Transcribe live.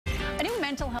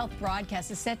mental health broadcast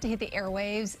is set to hit the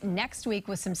airwaves next week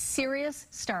with some serious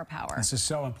star power. This is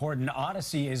so important.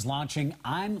 Audacy is launching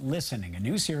I'm Listening, a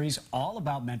new series all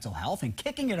about mental health. And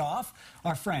kicking it off,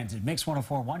 our friends at Mix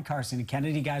 104.1, Karson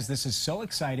Kennedy. Guys, this is so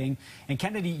exciting. And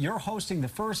Kennedy, you're hosting the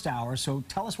first hour, so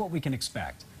tell us what we can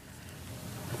expect.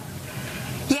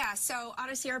 Yeah, so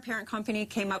Audacy, our parent company,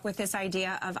 came up with this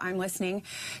idea of I'm Listening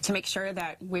to make sure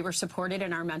that we were supported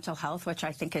in our mental health, which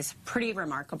I think is pretty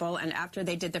remarkable. And after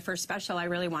they did the first special, I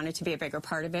really wanted to be a bigger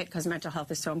part of it because mental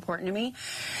health is so important to me.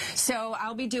 So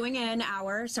I'll be doing an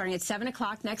hour starting at 7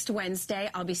 o'clock next Wednesday.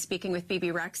 I'll be speaking with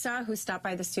Bibi Rexha, who stopped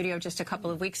by the studio just a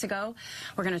couple of weeks ago.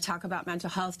 We're going to talk about mental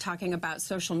health, talking about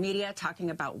social media,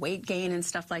 talking about weight gain and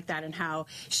stuff like that, and how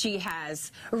she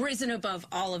has risen above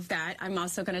all of that. I'm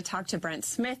also going to talk to Brent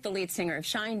Smith, the lead singer of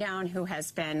Shinedown, who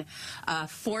has been a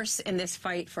force in this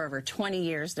fight for over 20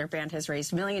 years. Their band has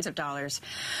raised millions of dollars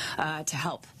to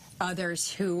help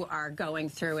others who are going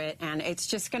through it. And it's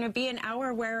just going to be an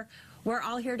hour where we're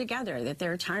all here together, that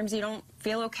there are times you don't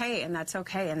feel okay, and that's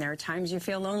okay, and there are times you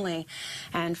feel lonely.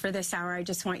 And for this hour, I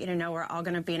just want you to know we're all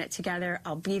going to be in it together.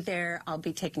 I'll be there. I'll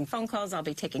be taking phone calls. I'll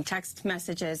be taking text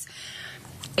messages.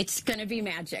 It's going to be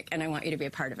magic, and I want you to be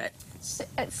a part of it.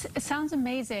 It sounds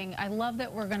amazing. I love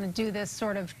that we're going to do this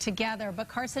sort of together. But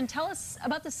Karson, tell us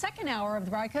about the second hour of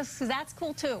the broadcast, because that's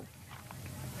cool too.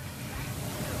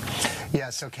 Yeah,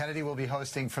 so Kennedy will be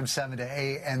hosting from 7 to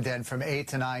 8, and then from 8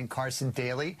 to 9, Karson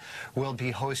Daly will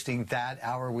be hosting that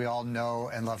hour. We all know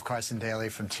and love Karson Daly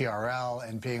from TRL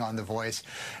and being on The Voice.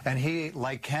 And he,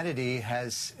 like Kennedy,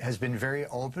 has been very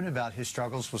open about his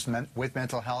struggles with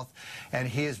mental health. And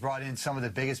he has brought in some of the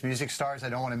biggest music stars. I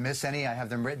don't want to miss any. I have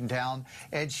them written down.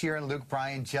 Ed Sheeran, Luke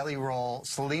Bryan, Jelly Roll,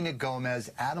 Selena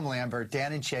Gomez, Adam Lambert,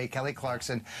 Dan and Shay, Kelly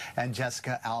Clarkson, and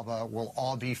Jessica Alba will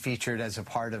all be featured as a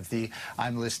part of the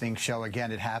I'm Listening show.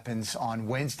 Again, it happens on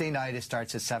Wednesday night. It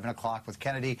starts at 7 o'clock with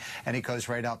Kennedy, and it goes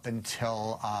right up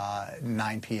until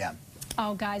 9 p.m.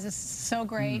 Oh, guys, this is so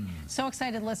great. So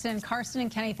excited to listen. Karson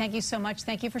and Kenny, thank you so much.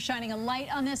 Thank you for shining a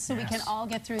light on this so we can all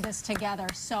get through this together.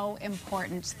 So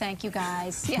important. Thank you,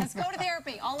 guys. Yes, go to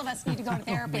therapy. All of us need to go to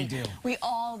therapy. We do. We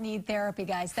all need therapy,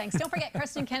 guys. Thanks. Don't forget,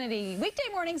 Karson Kennedy,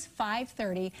 weekday mornings,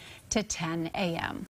 5:30 to 10 a.m.